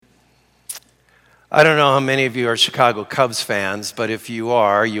I don't know how many of you are Chicago Cubs fans, but if you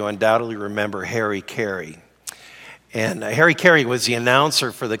are, you undoubtedly remember Harry Carey. And Harry Carey was the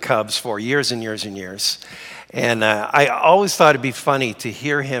announcer for the Cubs for years and years and years. And I always thought it'd be funny to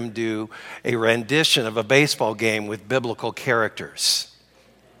hear him do a rendition of a baseball game with biblical characters.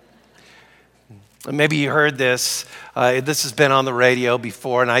 Maybe you heard this. This has been on the radio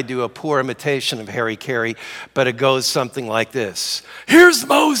before, and I do a poor imitation of Harry Carey, but it goes something like this. Here's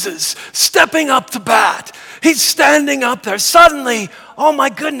Moses stepping up to bat. He's standing up there. Suddenly, oh my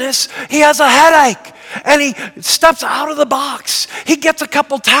goodness, he has a headache, and he steps out of the box. He gets a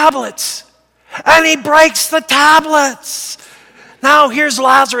couple tablets, and he breaks the tablets. Now here's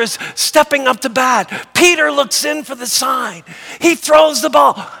Lazarus stepping up to bat. Peter looks in for the sign. He throws the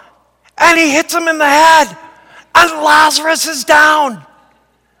ball. And he hits him in the head. And Lazarus is down.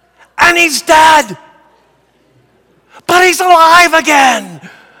 And he's dead. But he's alive again.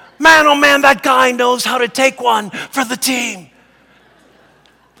 Man, oh man, that guy knows how to take one for the team.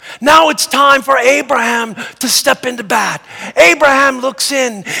 Now it's time for Abraham to step into bat. Abraham looks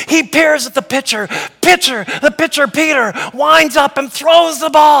in. He peers at the pitcher. The pitcher, Peter, winds up and throws the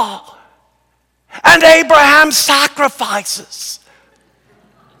ball. And Abraham sacrifices.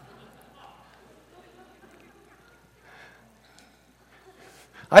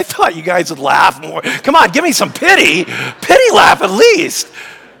 I thought you guys would laugh more. Come on, give me some pity. Pity laugh at least.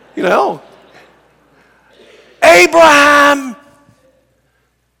 You know. Abraham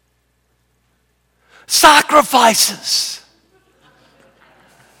sacrifices.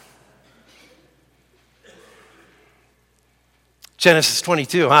 Genesis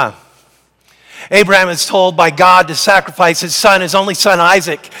 22, huh? Abraham is told by God to sacrifice his son, his only son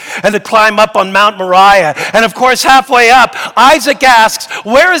Isaac, and to climb up on Mount Moriah. And of course, halfway up, Isaac asks,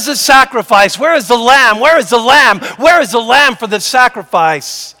 where is the sacrifice? Where is the lamb? Where is the lamb? Where is the lamb for the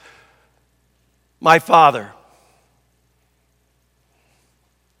sacrifice? My father.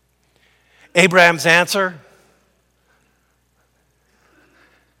 Abraham's answer,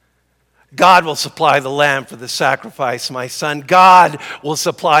 God will supply the lamb for the sacrifice, my son. God will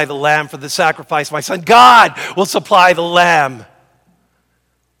supply the lamb for the sacrifice, my son. God will supply the lamb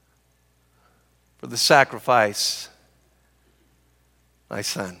for the sacrifice, my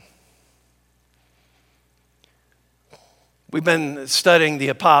son. We've been studying the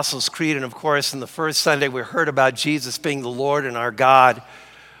Apostles' Creed, and of course, in the first Sunday, we heard about Jesus being the Lord and our God.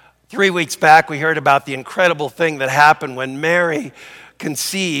 3 weeks back, we heard about the incredible thing that happened when Mary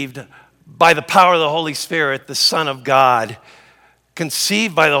conceived by the power of the Holy Spirit, the Son of God,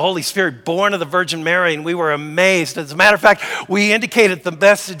 conceived by the Holy Spirit, born of the Virgin Mary, and we were amazed. As a matter of fact, we indicated the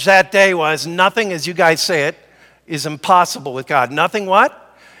message that day was nothing, as you guys say it, is impossible with God. Nothing what?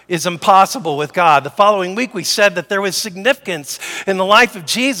 Is impossible with God. The following week we said that there was significance in the life of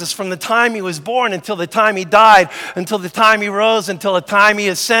Jesus from the time he was born until the time he died, until the time he rose, until the time he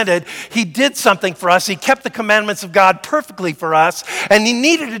ascended. He did something for us. He kept the commandments of God perfectly for us, and he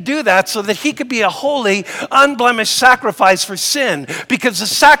needed to do that so that he could be a holy, unblemished sacrifice for sin, because the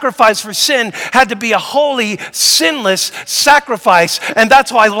sacrifice for sin had to be a holy, sinless sacrifice, and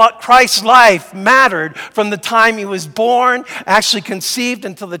that's why Christ's life mattered from the time he was born, actually conceived,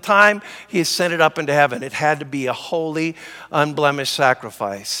 until the time he ascended up into heaven. It had to be a holy, unblemished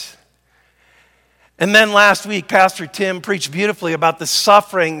sacrifice. And then last week, Pastor Tim preached beautifully about the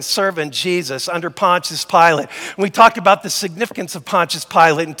suffering servant Jesus under Pontius Pilate. And we talked about the significance of Pontius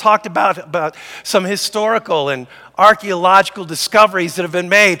Pilate and talked about some historical and archaeological discoveries that have been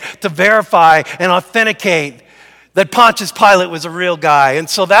made to verify and authenticate that Pontius Pilate was a real guy. And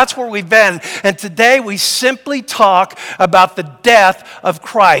so that's where we've been. And today we simply talk about the death of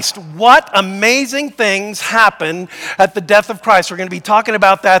Christ. What amazing things happen at the death of Christ. We're going to be talking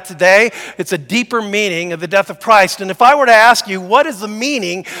about that today. It's a deeper meaning of the death of Christ. And if I were to ask you, what is the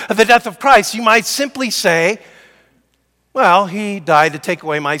meaning of the death of Christ? You might simply say, well, he died to take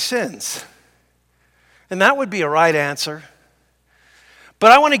away my sins. And that would be a right answer.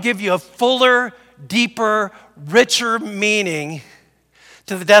 But I want to give you a fuller, deeper, richer meaning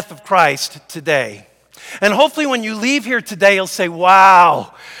to the death of Christ today. And hopefully when you leave here today, you'll say,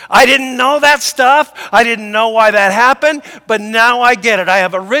 wow, I didn't know that stuff. I didn't know why that happened, but now I get it. I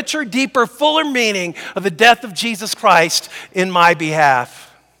have a richer, deeper, fuller meaning of the death of Jesus Christ in my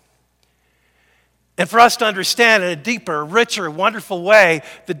behalf. And for us to understand in a deeper, richer, wonderful way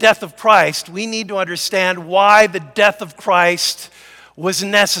the death of Christ, we need to understand why the death of Christ was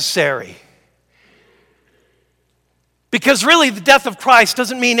necessary. Because really, the death of Christ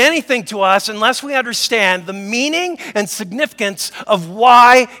doesn't mean anything to us unless we understand the meaning and significance of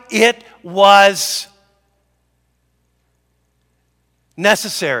why it was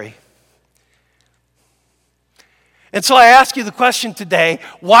necessary. And so I ask you the question today,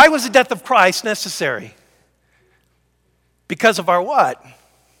 why was the death of Christ necessary? Because of our what?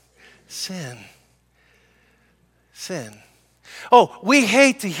 Sin. Sin. Oh, we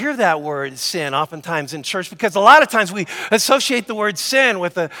hate to hear that word sin oftentimes in church because a lot of times we associate the word sin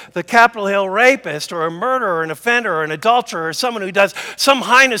with the Capitol Hill rapist or a murderer or an offender or an adulterer or someone who does some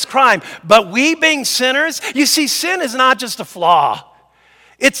heinous crime. But we being sinners, you see, sin is not just a flaw.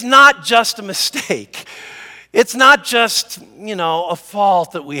 It's not just a mistake. It's not just, a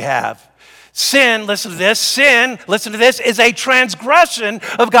fault that we have. Sin, listen to this, is a transgression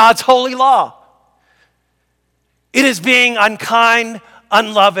of God's holy law. It is being unkind,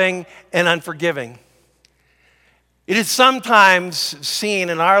 unloving, and unforgiving. It is sometimes seen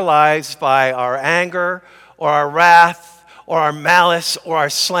in our lives by our anger or our wrath or our malice or our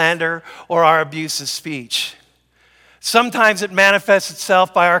slander or our abusive speech. Sometimes it manifests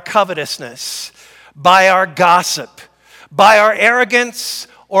itself by our covetousness, by our gossip, by our arrogance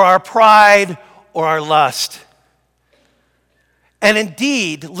or our pride or our lust. And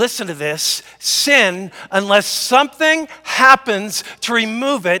indeed, listen to this, sin, unless something happens to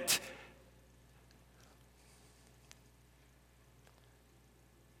remove it,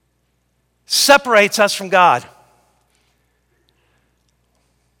 separates us from God.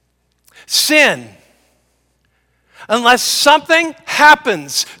 Sin, unless something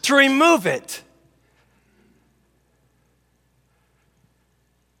happens to remove it,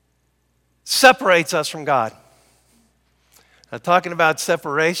 separates us from God. Now, talking about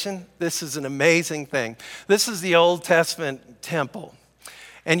separation, this is an amazing thing. This is the Old Testament temple.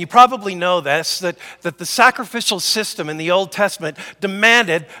 And you probably know this, that the sacrificial system in the Old Testament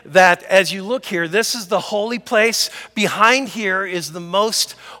demanded that, as you look here, this is the holy place. Behind here is the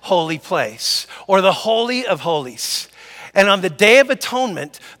most holy place, or the Holy of Holies. And on the Day of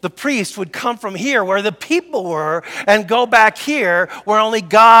Atonement, the priest would come from here where the people were and go back here where only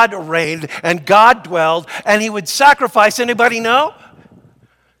God reigned and God dwelled, and he would sacrifice. Anybody know?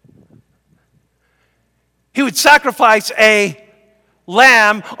 He would sacrifice a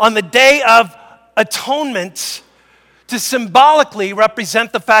lamb on the Day of Atonement to symbolically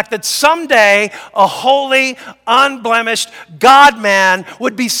represent the fact that someday a holy, unblemished God-man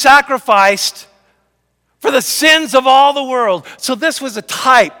would be sacrificed for the sins of all the world. So this was a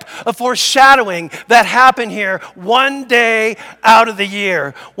type, a foreshadowing that happened here one day out of the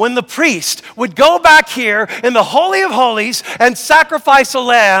year when the priest would go back here in the Holy of Holies and sacrifice a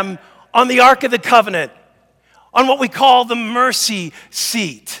lamb on the Ark of the Covenant, on what we call the mercy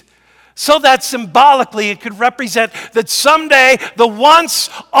seat. So that symbolically it could represent that someday the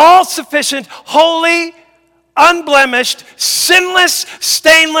once all-sufficient, holy, unblemished, sinless,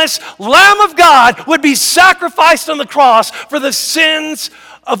 stainless Lamb of God would be sacrificed on the cross for the sins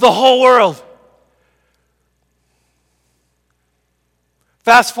of the whole world.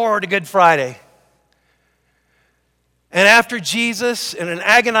 Fast forward to Good Friday. And after Jesus, in an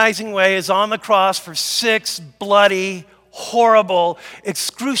agonizing way, is on the cross for 6 bloody, horrible,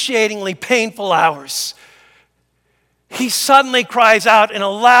 excruciatingly painful hours, he suddenly cries out in a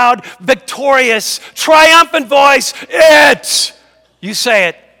loud, victorious, triumphant voice, "It!" You say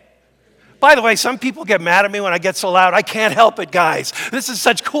it. By the way, some people get mad at me when I get so loud. I can't help it, guys. This is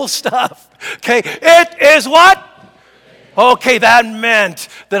such cool stuff. Okay, it is what? Okay, that meant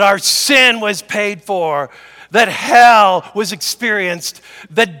that our sin was paid for, that hell was experienced,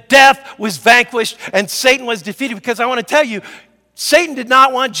 that death was vanquished, and Satan was defeated. Because I want to tell you, Satan did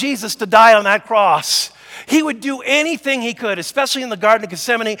not want Jesus to die on that cross. He would do anything he could, especially in the Garden of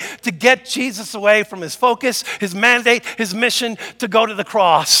Gethsemane, to get Jesus away from his focus, his mandate, his mission to go to the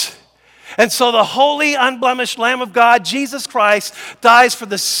cross. And so the holy, unblemished Lamb of God, Jesus Christ, dies for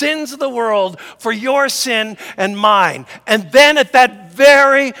the sins of the world, for your sin and mine. And then at that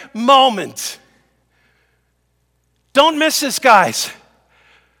very moment, don't miss this, guys.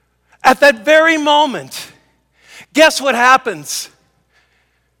 At that very moment, guess what happens?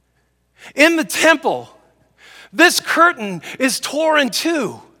 In the temple, this curtain is torn in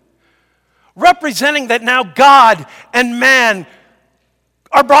two, representing that now God and man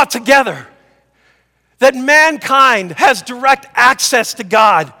are brought together, that mankind has direct access to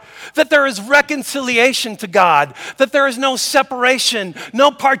God, that there is reconciliation to God, that there is no separation,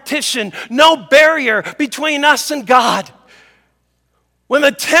 no partition, no barrier between us and God. When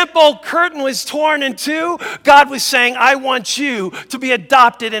the temple curtain was torn in two, God was saying, I want you to be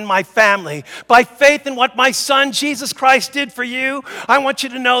adopted in my family. By faith in what my son, Jesus Christ, did for you, I want you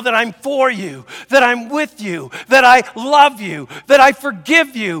to know that I'm for you, that I'm with you, that I love you, that I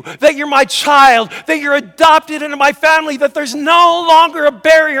forgive you, that you're my child, that you're adopted into my family, that there's no longer a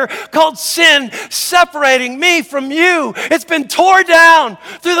barrier called sin separating me from you. It's been torn down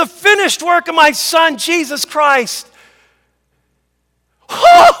through the finished work of my son, Jesus Christ.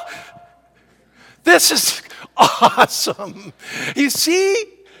 Oh, this is awesome. You see,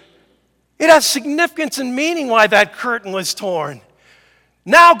 it has significance and meaning why that curtain was torn.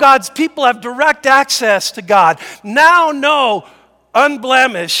 Now God's people have direct access to God. Now no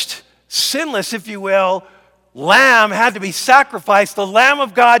unblemished, sinless, if you will, lamb had to be sacrificed. The Lamb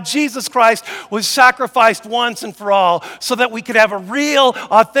of God, Jesus Christ, was sacrificed once and for all so that we could have a real,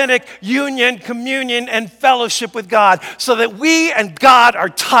 authentic union, communion, and fellowship with God, so that we and God are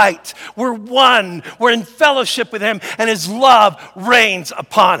tight. We're one. We're in fellowship with Him, and His love reigns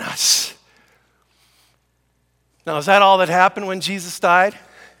upon us. Now, is that all that happened when Jesus died?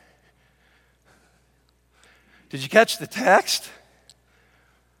 Did you catch the text?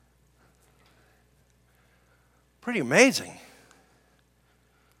 Pretty amazing.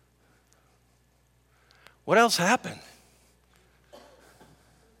 What else happened?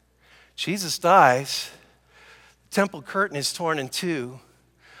 Jesus dies. The temple curtain is torn in two.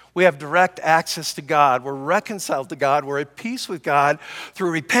 We have direct access to God. We're reconciled to God. We're at peace with God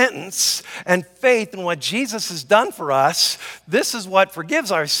through repentance and faith in what Jesus has done for us. This is what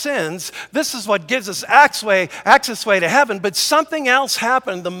forgives our sins. This is what gives us access way to heaven. But something else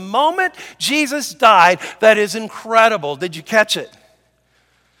happened the moment Jesus died that is incredible. Did you catch it?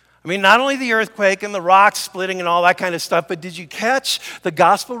 I mean, not only the earthquake and the rocks splitting and all that kind of stuff, but did you catch the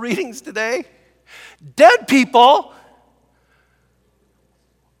gospel readings today? Dead people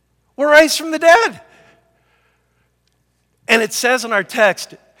were raised from the dead. And it says in our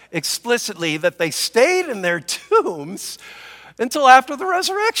text explicitly that they stayed in their tombs until after the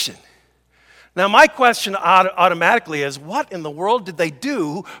resurrection. Now, my question automatically is, what in the world did they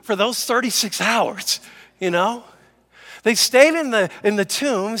do for those 36 hours, you know? They stayed in the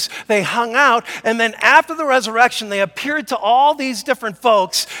tombs, they hung out, and then after the resurrection, they appeared to all these different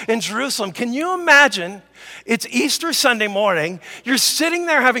folks in Jerusalem. Can you imagine? It's Easter Sunday morning. You're sitting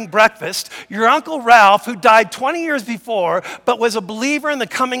there having breakfast. Your Uncle Ralph, who died 20 years before, but was a believer in the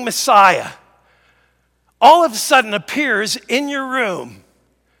coming Messiah, all of a sudden appears in your room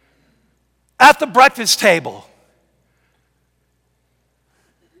at the breakfast table.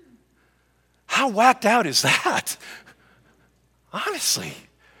 How whacked out is that? Honestly,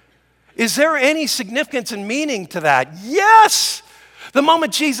 is there any significance and meaning to that? Yes. The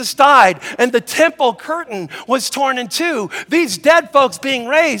moment Jesus died and the temple curtain was torn in two, these dead folks being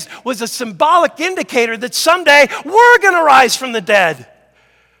raised was a symbolic indicator that someday we're going to rise from the dead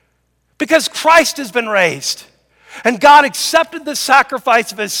because Christ has been raised. And God accepted the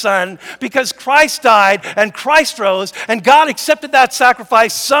sacrifice of His Son because Christ died and Christ rose, and God accepted that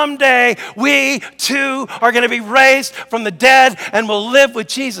sacrifice. Someday we too are going to be raised from the dead and will live with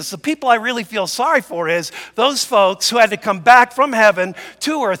Jesus. The people I really feel sorry for is those folks who had to come back from heaven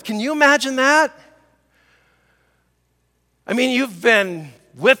to earth. Can you imagine that? I mean, you've been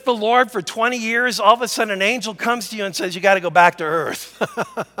with the Lord for 20 years, all of a sudden an angel comes to you and says, you got to go back to earth.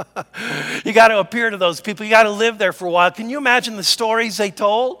 You got to appear to those people. You got to live there for a while. Can you imagine the stories they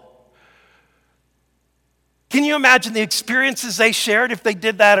told? Can you imagine the experiences they shared if they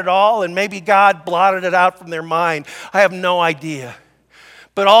did that at all? And maybe God blotted it out from their mind. I have no idea.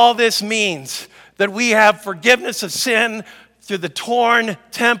 But all this means that we have forgiveness of sin through the torn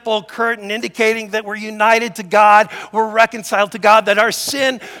temple curtain, indicating that we're united to God, we're reconciled to God, that our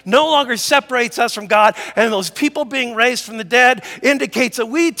sin no longer separates us from God, and those people being raised from the dead indicates that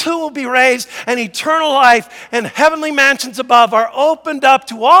we too will be raised, and eternal life and heavenly mansions above are opened up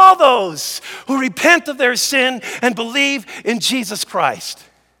to all those who repent of their sin and believe in Jesus Christ.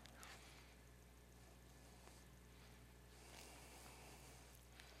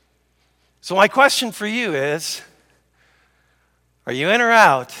 So my question for you is, are you in or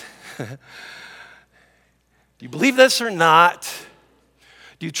out? Do you believe this or not?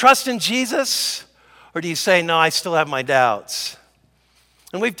 Do you trust in Jesus? Or do you say, no, I still have my doubts?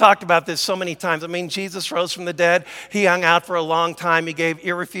 And we've talked about this so many times. I mean, Jesus rose from the dead. He hung out for a long time. He gave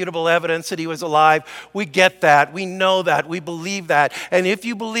irrefutable evidence that He was alive. We get that. We know that. We believe that. And if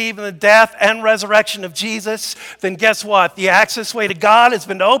you believe in the death and resurrection of Jesus, then guess what? The access way to God has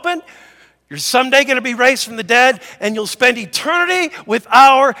been opened. You're someday going to be raised from the dead, and you'll spend eternity with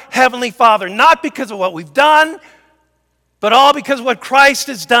our Heavenly Father, not because of what we've done, but all because of what Christ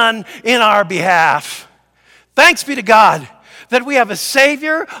has done in our behalf. Thanks be to God that we have a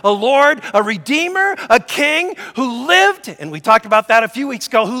Savior, a Lord, a Redeemer, a King who lived, and we talked about that a few weeks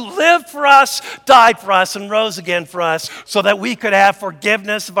ago, who lived for us, died for us, and rose again for us so that we could have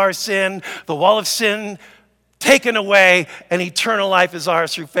forgiveness of our sin, the wall of sin taken away, and eternal life is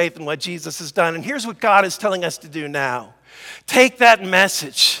ours through faith in what Jesus has done. And here's what God is telling us to do now. Take that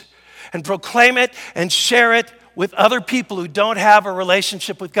message and proclaim it and share it with other people who don't have a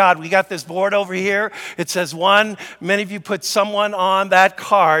relationship with God. We got this board over here. It says one. Many of you put someone on that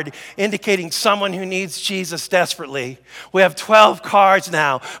card indicating someone who needs Jesus desperately. We have 12 cards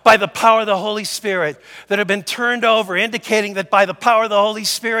now by the power of the Holy Spirit that have been turned over, indicating that by the power of the Holy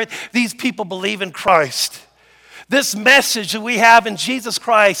Spirit, these people believe in Christ. This message that we have in Jesus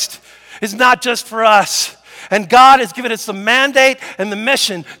Christ is not just for us. And God has given us the mandate and the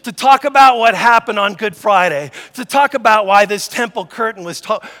mission to talk about what happened on Good Friday, to talk about why this temple curtain was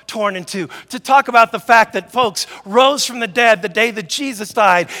torn in two, to talk about the fact that folks rose from the dead the day that Jesus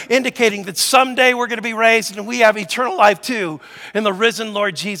died, indicating that someday we're going to be raised and we have eternal life too in the risen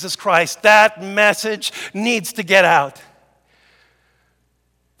Lord Jesus Christ. That message needs to get out.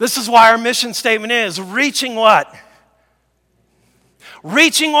 This is why our mission statement is reaching what?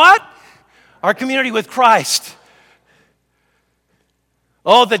 Reaching what? Our community with Christ.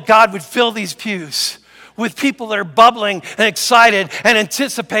 Oh, that God would fill these pews with people that are bubbling and excited and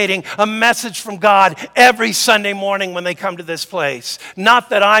anticipating a message from God every Sunday morning when they come to this place. Not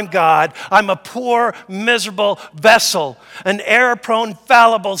that I'm God. I'm a poor, miserable vessel, an error-prone,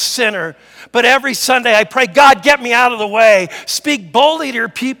 fallible sinner. But every Sunday I pray, God, get me out of the way. Speak boldly to your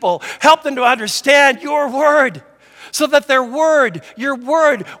people. Help them to understand your word, so that your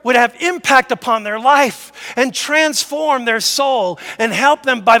word would have impact upon their life and transform their soul and help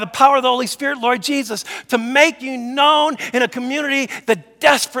them by the power of the Holy Spirit, Lord Jesus, to make you known in a community that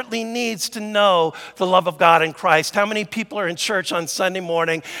desperately needs to know the love of God in Christ. How many people are in church on Sunday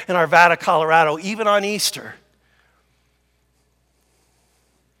morning in Arvada, Colorado, even on Easter?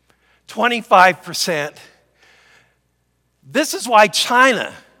 25%. This is why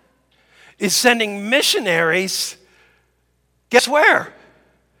China is sending missionaries. Guess where?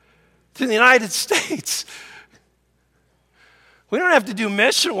 To the United States. We don't have to do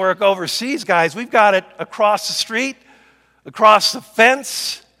mission work overseas, guys. We've got it across the street, across the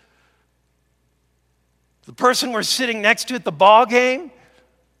fence. The person we're sitting next to at the ball game,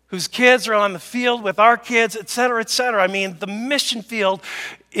 whose kids are on the field with our kids, et cetera, et cetera. I mean, the mission field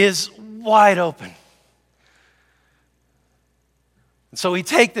is wide open. And so we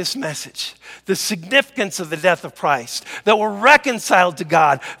take this message, the significance of the death of Christ, that we're reconciled to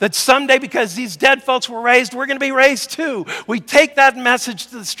God, that someday because these dead folks were raised, we're going to be raised too. We take that message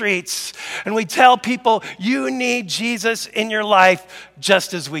to the streets and we tell people, you need Jesus in your life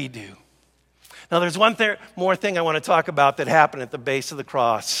just as we do. Now there's one more thing I want to talk about that happened at the base of the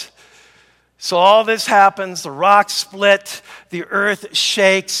cross. So all this happens, the rocks split, the earth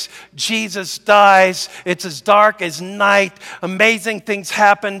shakes, Jesus dies, it's as dark as night, amazing things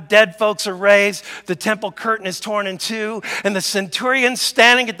happen, dead folks are raised, the temple curtain is torn in two, and the centurion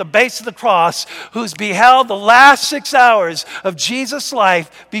standing at the base of the cross, who's beheld the last 6 hours of Jesus'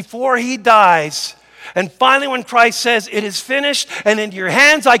 life before he dies. And finally when Christ says, it is finished, and into your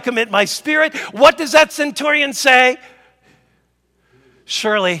hands I commit my spirit, what does that centurion say?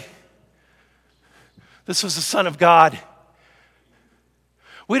 Surely this was the Son of God.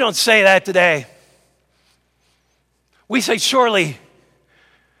 We don't say that today. We say, surely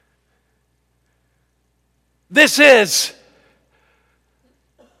this is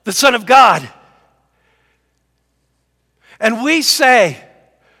the Son of God. And we say,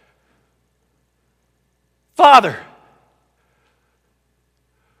 Father,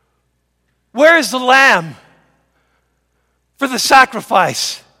 where is the lamb for the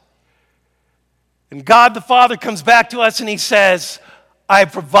sacrifice? And God the Father comes back to us and he says, I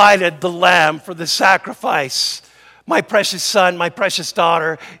provided the lamb for the sacrifice. My precious son, my precious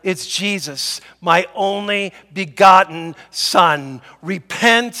daughter, it's Jesus, my only begotten Son.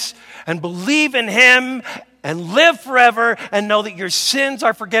 Repent and believe in him and live forever and know that your sins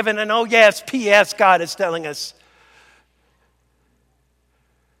are forgiven. And oh yes, P.S. God is telling us,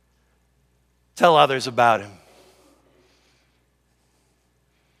 tell others about him.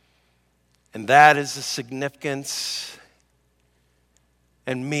 And that is the significance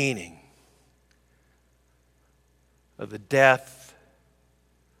and meaning of the death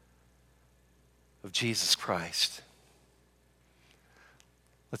of Jesus Christ.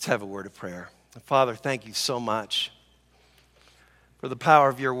 Let's have a word of prayer. Father, thank you so much for the power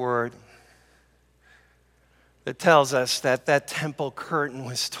of your word. that tells us that that temple curtain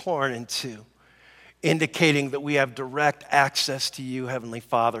was torn in two, indicating that we have direct access to you, Heavenly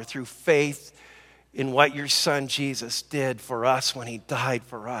Father, through faith in what your Son Jesus did for us when he died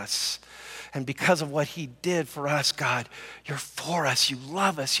for us. And because of what he did for us, God, you're for us, you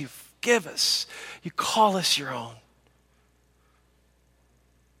love us, you forgive us, you call us your own.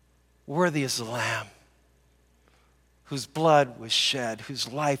 Worthy is the Lamb whose blood was shed,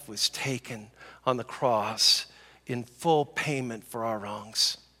 whose life was taken on the cross in full payment for our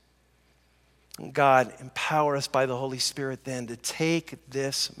wrongs. And God, empower us by the Holy Spirit then to take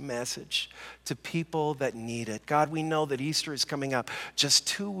this message to people that need it. God, we know that Easter is coming up just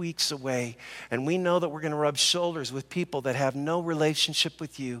 2 weeks away, and we know that we're going to rub shoulders with people that have no relationship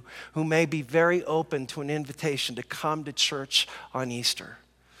with you, who may be very open to an invitation to come to church on Easter.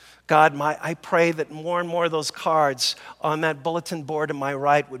 God, I pray that more and more of those cards on that bulletin board to my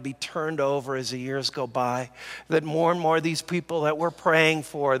right would be turned over as the years go by. That more and more of these people that we're praying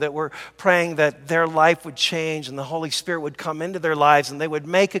for, that we're praying that their life would change and the Holy Spirit would come into their lives and they would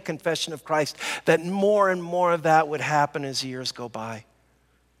make a confession of Christ, that more and more of that would happen as the years go by.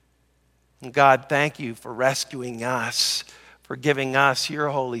 And God, thank you for rescuing us, for giving us your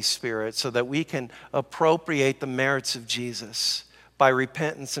Holy Spirit so that we can appropriate the merits of Jesus by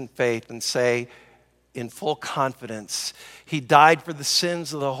repentance and faith and say in full confidence, he died for the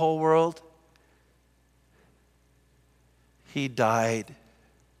sins of the whole world. He died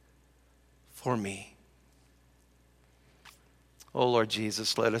for me. Oh Lord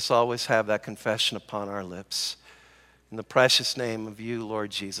Jesus, let us always have that confession upon our lips. In the precious name of you, Lord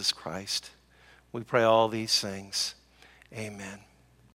Jesus Christ, we pray all these things. Amen.